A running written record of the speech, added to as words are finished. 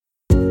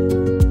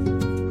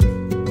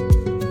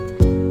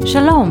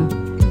Shalom,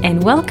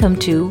 and welcome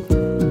to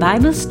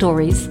Bible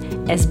Stories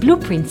as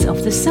Blueprints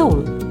of the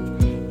Soul,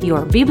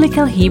 your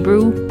Biblical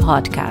Hebrew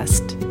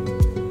podcast.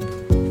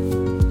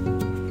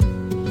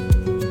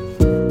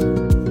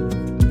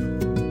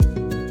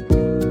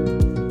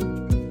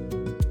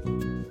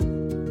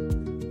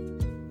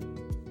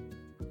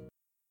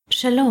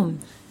 Shalom,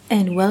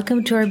 and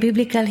welcome to our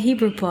Biblical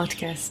Hebrew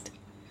podcast.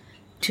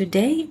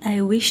 Today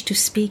I wish to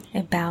speak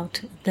about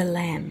the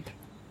lamb.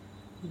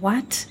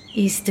 What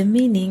is the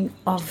meaning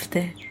of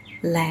the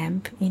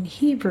lamb in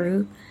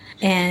Hebrew,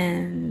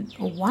 and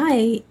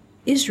why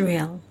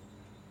Israel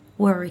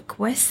were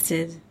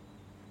requested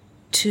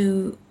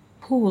to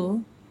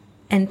pull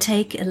and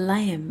take a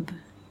lamb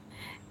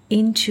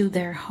into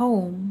their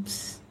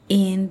homes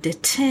in the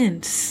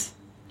tents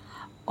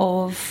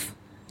of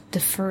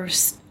the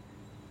first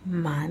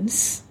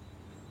months,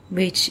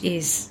 which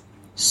is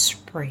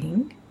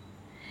spring,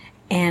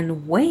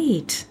 and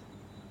wait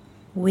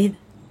with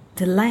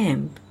the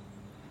lamb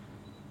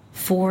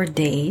 4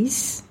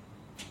 days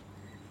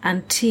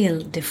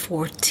until the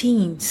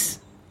 14th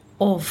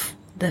of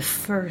the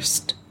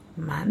first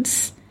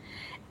month,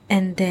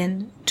 and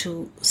then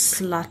to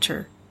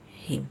slaughter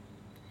him.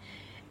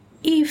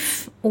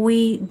 If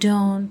we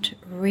don't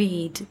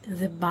read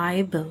the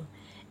Bible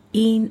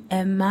in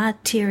a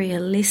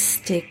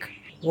materialistic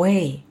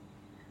way,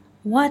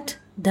 what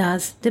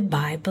does the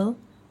Bible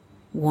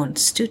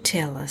wants to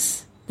tell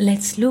us?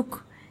 Let's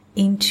look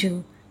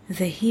into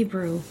the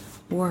Hebrew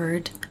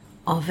word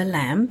of a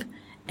lamb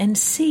and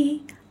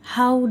see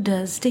how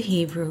does the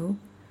Hebrew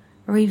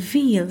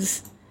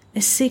reveals a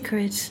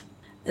secret.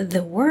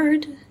 The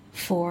word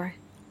for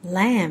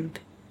lamb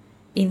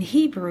in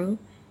Hebrew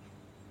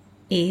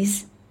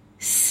is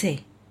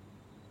se.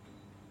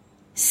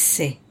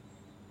 Se.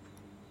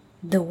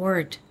 The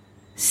word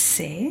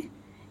se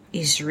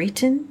is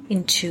written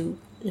in 2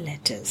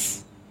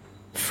 letters,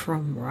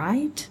 from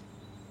right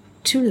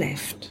to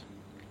left.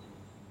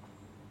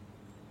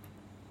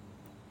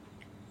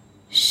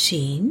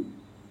 Shin,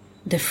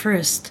 the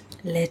first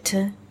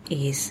letter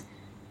is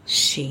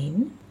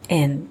Shin,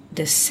 and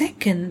the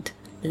second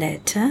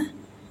letter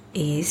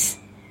is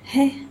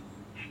He.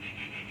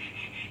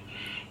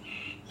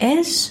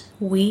 As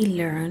we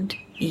learned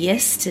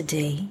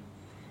yesterday,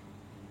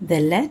 the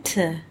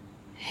letter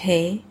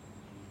He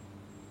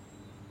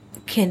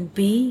can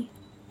be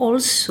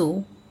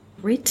also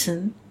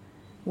written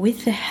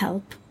with the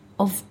help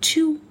of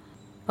two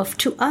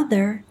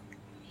other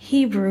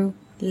Hebrew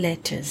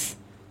letters,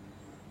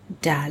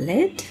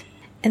 Dalet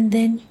and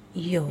then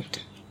Yod.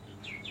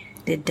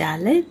 The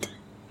Dalet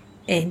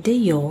and the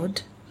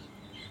Yod,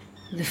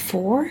 the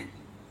 4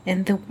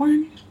 and the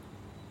 1,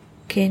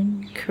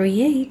 can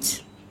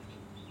create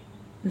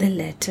the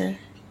letter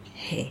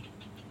He.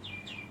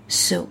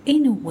 So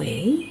in a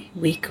way,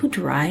 we could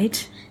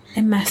write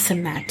a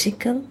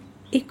mathematical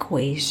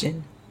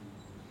equation.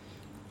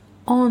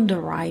 On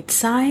the right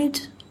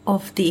side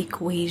of the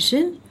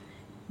equation,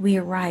 we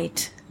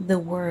write the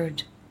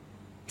word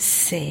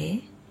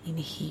se in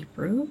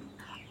Hebrew.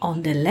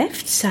 On the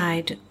left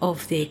side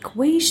of the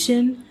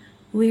equation,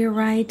 we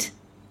write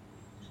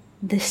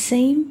the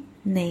same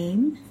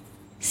name,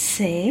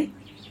 se,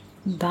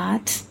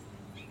 but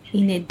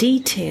in a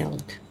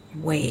detailed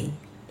way,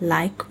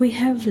 like we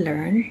have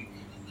learned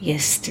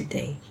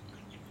yesterday.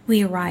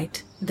 We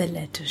write the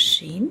letter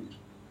Shin,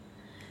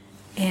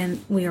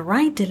 and we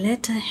write the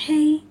letter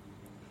He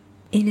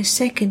in a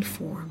second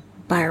form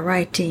by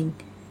writing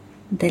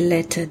the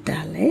letter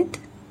Dalet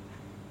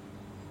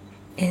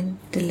and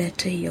the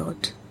letter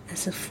Yod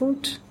as a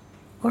foot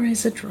or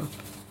as a drop.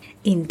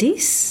 In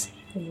this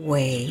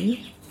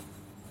way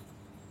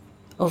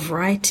of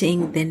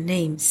writing the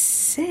name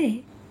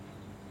Se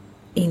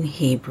in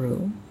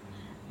Hebrew,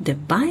 the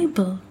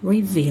Bible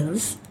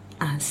reveals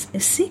us a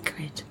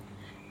secret,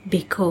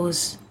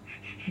 because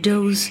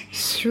those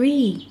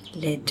 3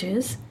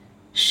 letters,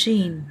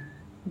 Shin,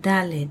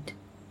 Dalet,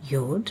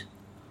 Yod,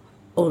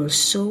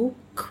 also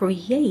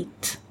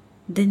create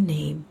the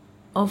name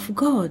of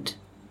God,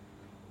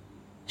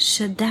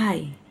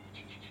 Shaddai.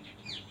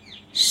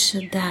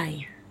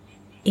 Shaddai,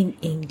 in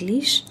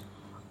English,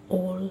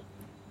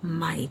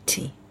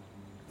 Almighty,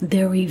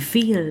 the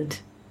revealed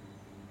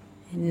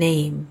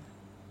name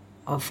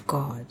of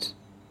God.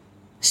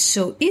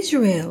 So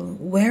Israel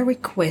were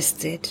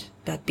requested,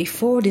 but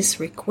before this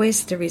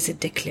request there is a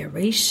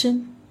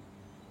declaration.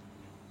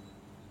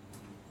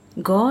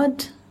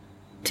 God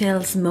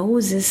tells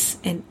Moses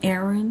and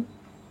Aaron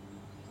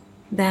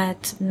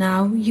that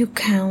now you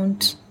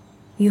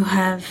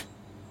have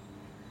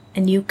a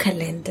new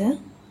calendar.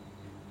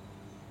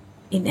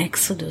 In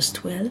Exodus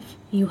 12,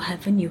 you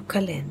have a new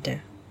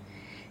calendar.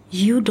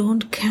 You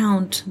don't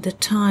count the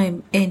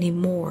time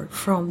anymore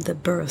from the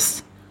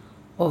birth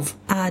of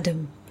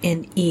Adam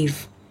and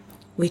Eve,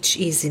 which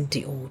is in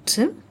the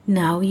autumn.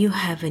 Now you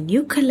have a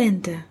new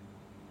calendar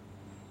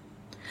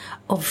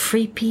of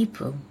free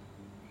people,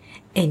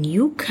 and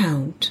you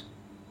count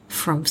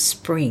from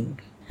spring.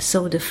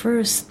 So the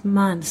first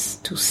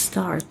month to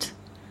start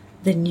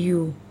the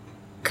new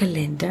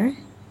calendar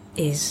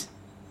is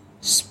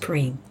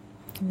spring.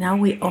 Now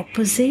we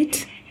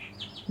opposite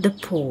the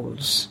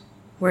poles.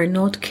 We're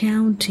not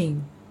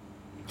counting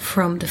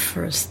from the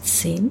first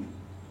sin,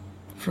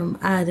 from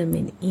Adam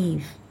and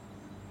Eve,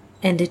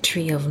 and the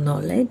tree of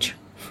knowledge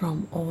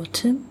from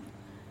autumn.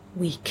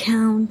 We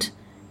count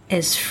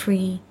as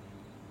free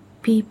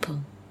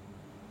people.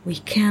 We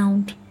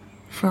count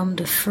from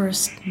the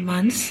first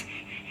month,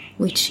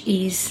 which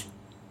is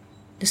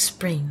the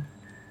spring,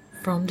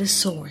 from the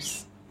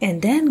source.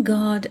 And then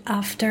God,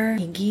 after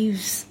He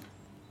gives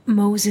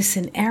Moses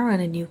and Aaron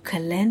a new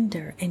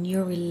calendar, a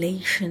new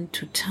relation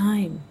to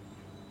time,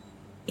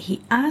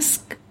 He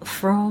asked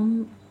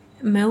from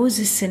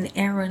Moses and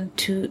Aaron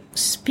to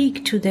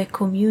speak to the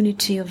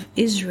community of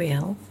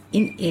Israel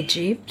in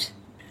Egypt,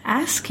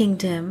 asking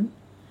them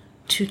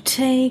to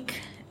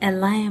take a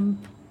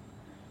lamp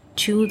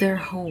to their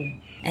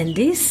home. And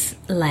this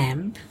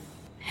lamp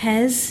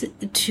has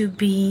to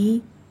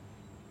be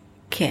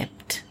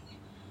kept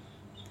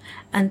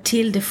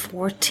until the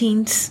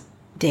 14th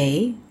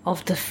day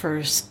of the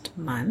first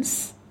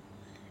month,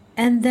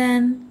 and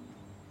then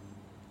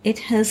it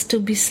has to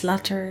be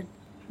slaughtered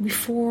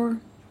before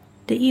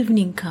the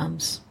evening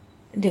comes.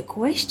 The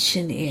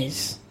question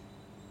is,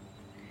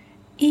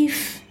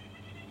 if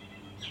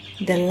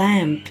the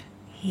lamp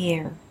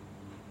here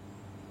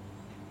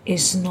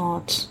is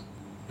not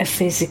a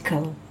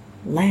physical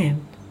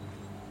lamp,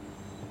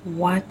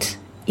 what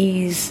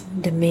is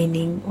the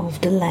meaning of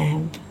the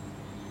lamp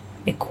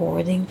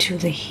according to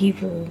the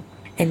Hebrew,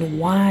 and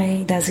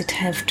why does it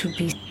have to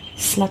be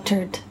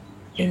slaughtered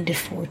in the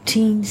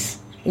 14th?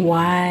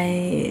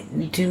 Why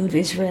do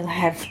Israel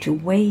have to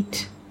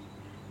wait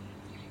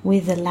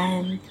with the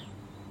lamb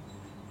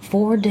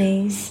 4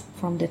 days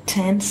from the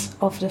 10th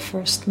of the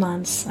first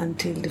month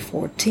until the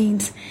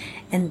 14th,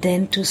 and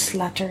then to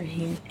slaughter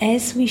him?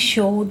 As we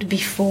showed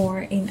before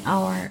in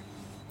our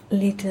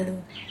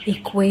little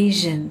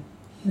equation,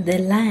 the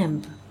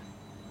lamb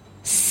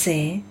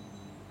Se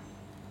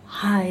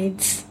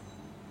hides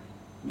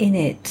in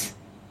it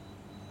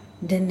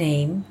the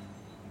name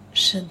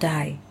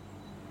Shaddai,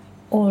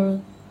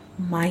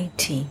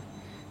 Almighty,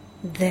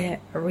 the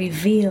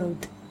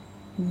revealed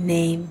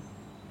name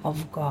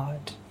of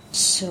God.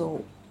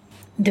 So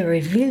the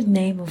revealed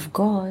name of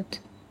God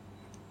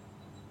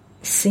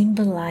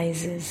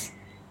symbolizes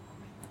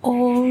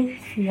all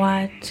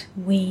what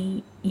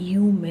we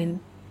human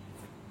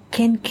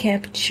can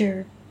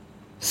capture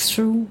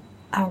through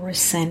our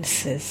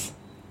senses,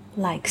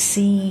 like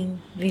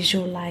seeing,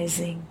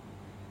 visualizing,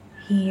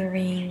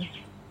 hearing,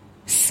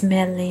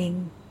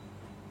 smelling,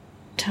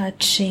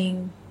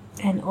 touching,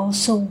 and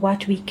also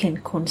what we can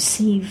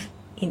conceive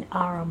in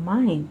our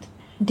mind.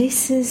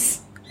 This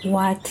is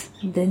what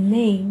the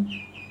name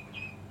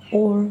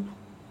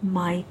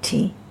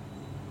Almighty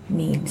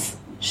means,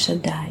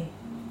 Shaddai.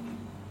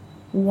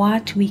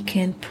 What we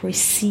can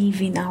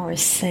perceive in our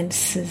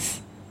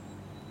senses,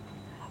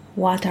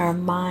 what our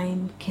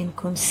mind can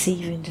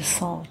conceive in the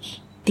thought.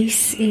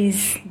 This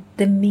is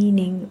the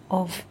meaning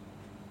of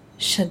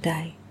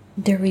Shaddai,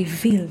 the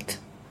revealed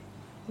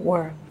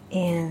word.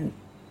 And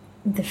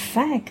the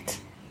fact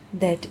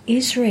that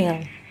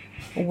Israel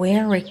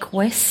were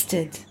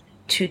requested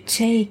to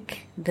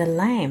take the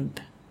lamb,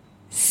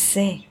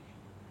 say,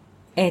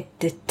 at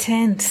the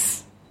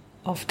 10th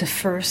of the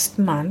first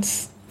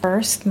month.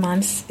 First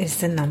month is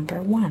the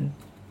number 1.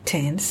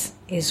 10th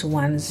is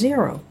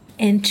 10.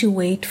 And to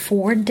wait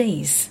 4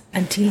 days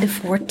until the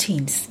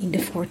 14th. In the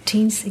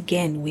 14th,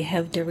 again, we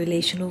have the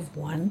relation of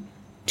 1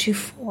 to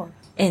 4.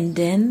 And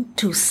then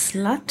to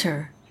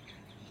slaughter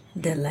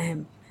the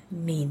lamb,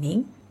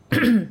 meaning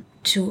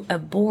to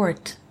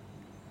abort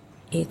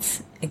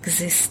its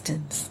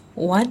existence.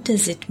 What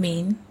does it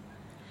mean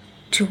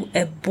to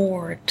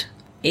abort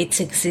its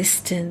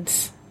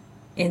existence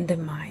in the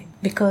mind?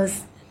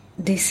 Because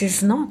this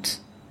is not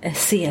a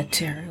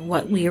theater.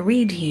 What we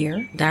read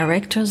here,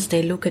 directors,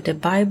 they look at the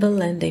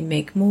Bible and they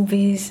make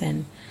movies,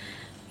 and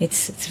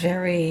it's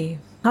very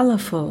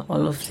colorful,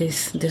 all of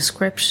this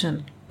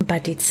description.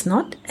 But it's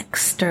not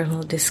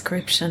external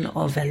description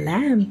of a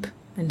lamp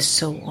and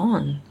so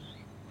on.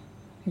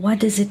 What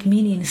does it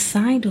mean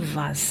inside of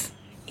us?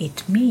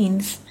 It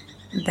means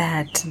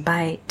that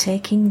by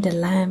taking the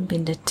lamp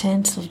in the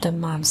 10th of the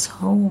month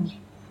home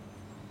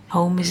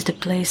is the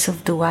place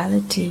of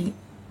duality,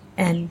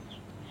 and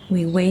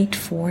we wait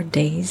 4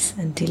 days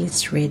until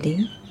it's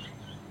ready,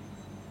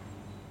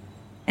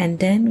 and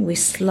then we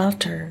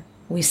slaughter,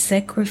 we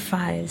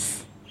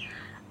sacrifice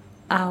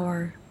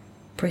our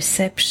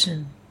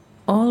perception,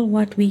 all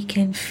what we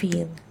can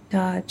feel,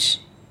 touch,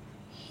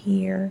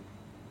 hear,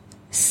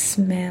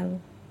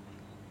 smell,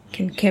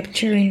 can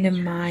capture in the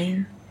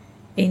mind,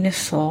 in a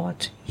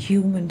thought,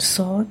 human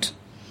thought,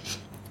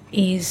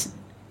 is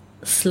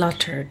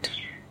slaughtered,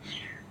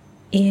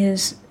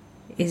 is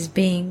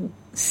being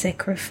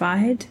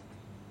sacrificed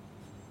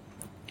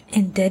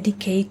and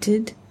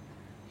dedicated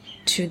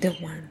to the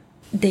one.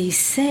 They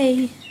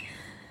say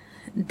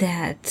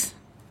that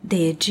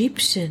the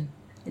Egyptian,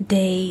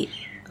 they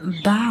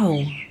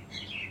bow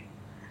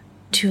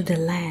to the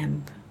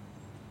lamb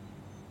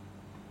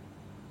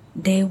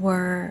they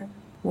were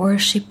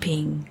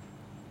worshipping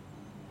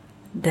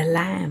the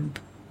lamb.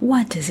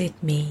 What does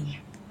it mean?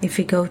 If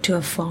we go to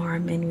a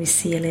farm and we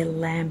see a little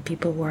lamb,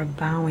 people were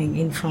bowing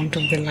in front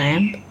of the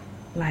lamb,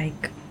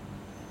 like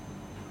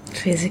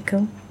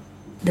physical.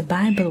 The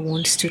Bible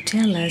wants to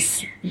tell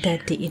us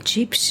that the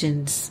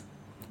Egyptians,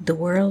 the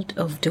world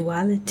of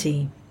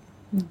duality,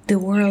 the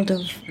world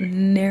of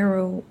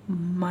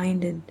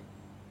narrow-minded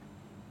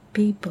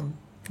people,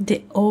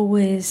 they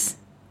always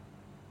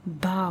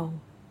bow.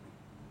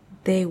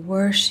 They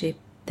worship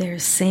their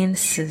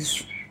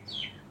senses,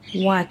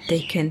 what they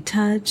can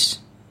touch,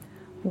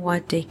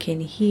 what they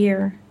can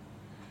hear,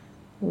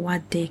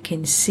 what they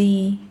can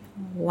see,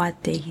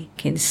 what they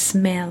can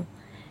smell,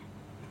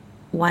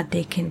 what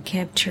they can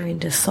capture in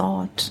the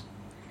thought,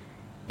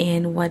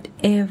 and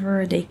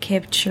whatever they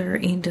capture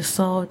in the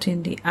thought,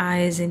 in the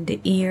eyes, in the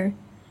ear,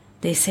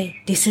 they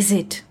say, this is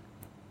it.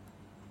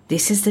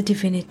 This is the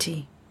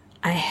divinity.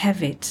 I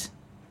have it.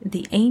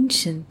 The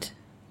ancient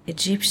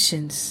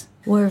Egyptians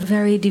were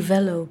very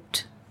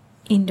developed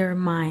in their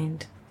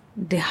mind.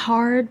 The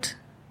hard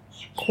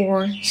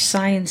core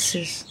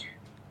sciences,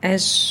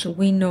 as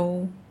we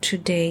know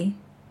today,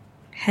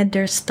 had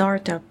their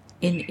startup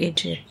in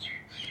Egypt.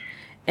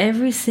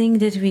 Everything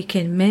that we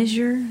can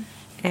measure,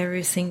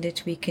 everything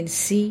that we can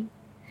see,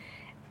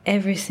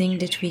 everything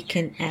that we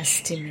can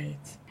estimate.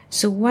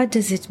 So what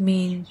does it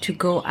mean to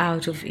go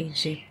out of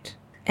Egypt?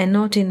 And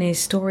not in a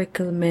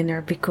historical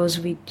manner, because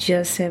we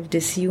just have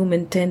this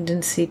human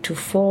tendency to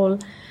fall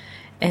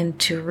and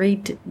to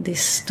read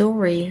this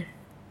story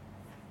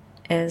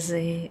as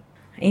an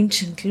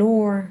ancient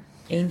lore,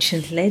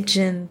 ancient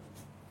legend,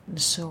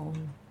 and so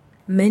on.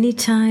 Many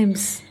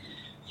times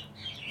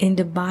in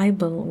the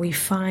Bible we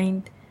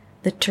find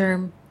the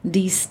term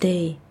this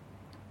day,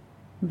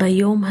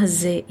 Bayom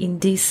Hazeh, in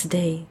this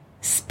day,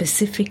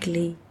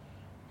 specifically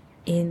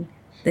in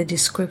the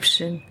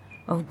description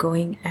of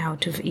going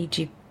out of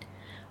Egypt.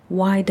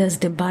 Why does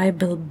the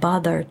Bible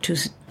bother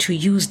to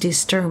use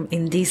this term,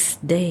 in this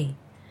day?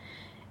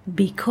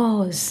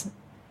 Because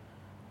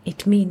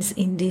it means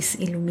in this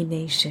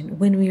illumination.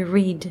 When we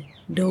read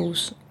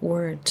those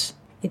words,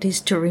 it is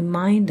to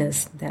remind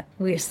us that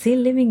we are still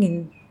living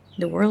in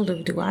the world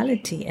of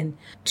duality, and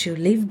to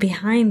live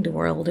behind the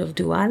world of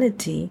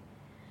duality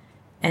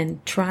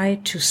and try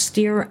to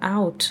steer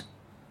out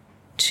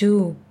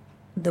to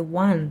the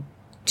one,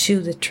 to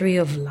the tree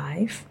of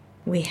life,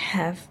 we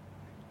have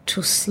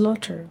to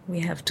slaughter,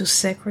 we have to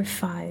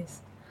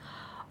sacrifice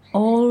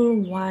all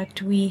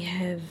what we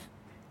have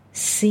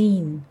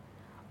seen,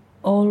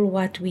 all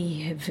what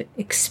we have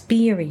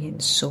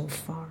experienced so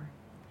far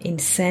in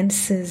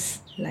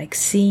senses like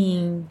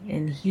seeing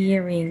and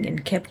hearing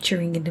and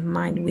capturing in the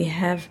mind. We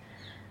have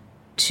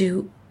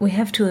to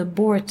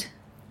abort.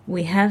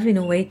 We have, in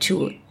a way,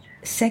 to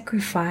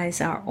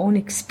sacrifice our own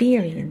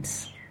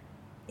experience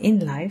in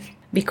life,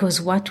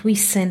 because what we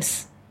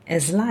sense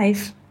as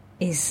life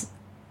is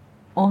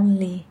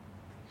only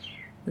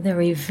the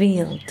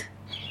revealed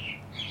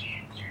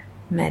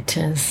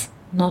matters,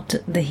 not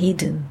the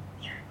hidden.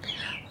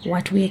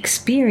 What we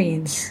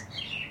experience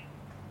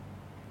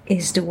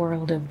is the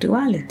world of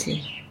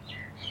duality.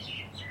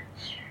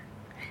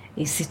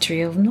 It's the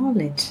tree of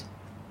knowledge.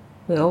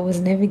 We're always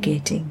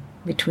navigating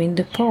between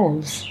the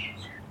poles.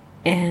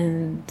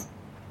 And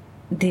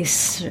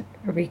this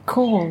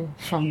recall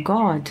from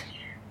God,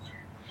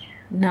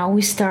 now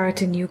we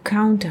start a new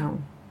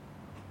countdown.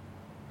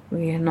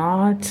 We are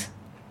not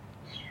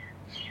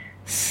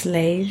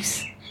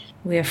slaves,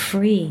 we are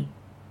free.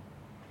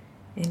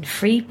 And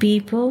free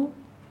people,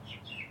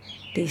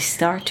 they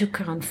start to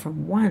count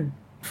from one,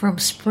 from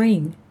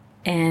spring.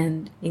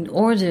 And in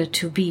order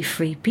to be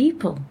free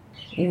people,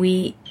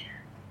 we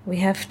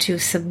have to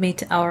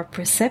submit our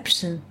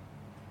perception.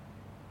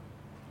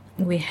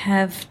 We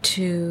have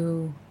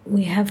to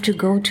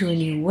go to a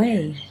new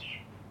way.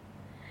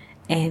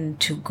 And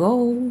to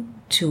go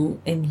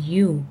to a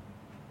new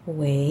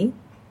way,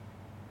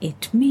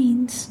 it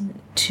means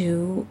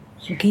to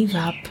give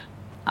up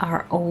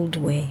our old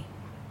way,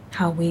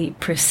 how we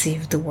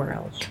perceive the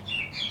world.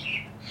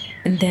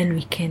 And then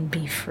we can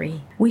be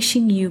free.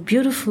 Wishing you a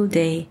beautiful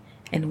day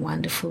and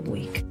wonderful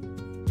week.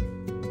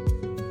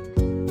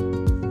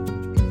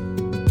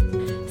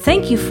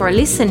 Thank you for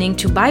listening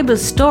to Bible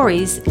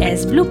Stories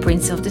as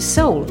Blueprints of the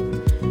Soul.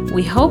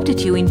 We hope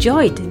that you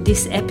enjoyed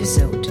this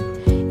episode.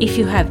 If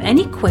you have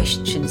any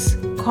questions,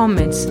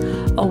 comments,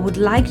 or would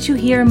like to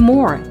hear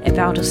more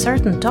about a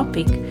certain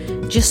topic,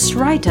 just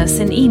write us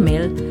an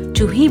email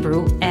to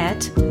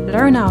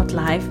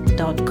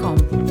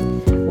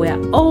hebrew@learnoutlive.com. We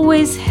are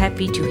always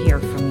happy to hear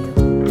from you.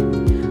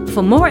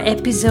 For more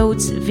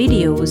episodes,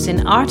 videos,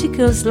 and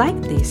articles like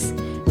this,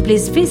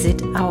 please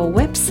visit our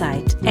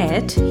website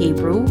at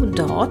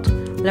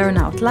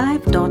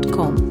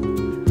hebrew.learnoutlive.com.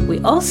 We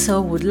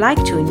also would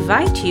like to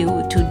invite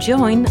you to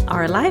join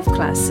our live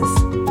classes.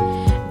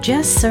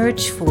 Just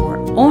search for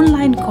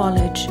Online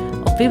College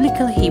of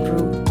Biblical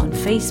Hebrew on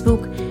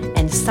Facebook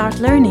and start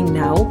learning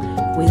now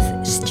with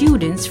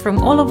students from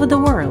all over the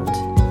world.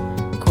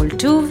 Kol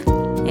Tuv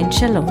and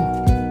Shalom.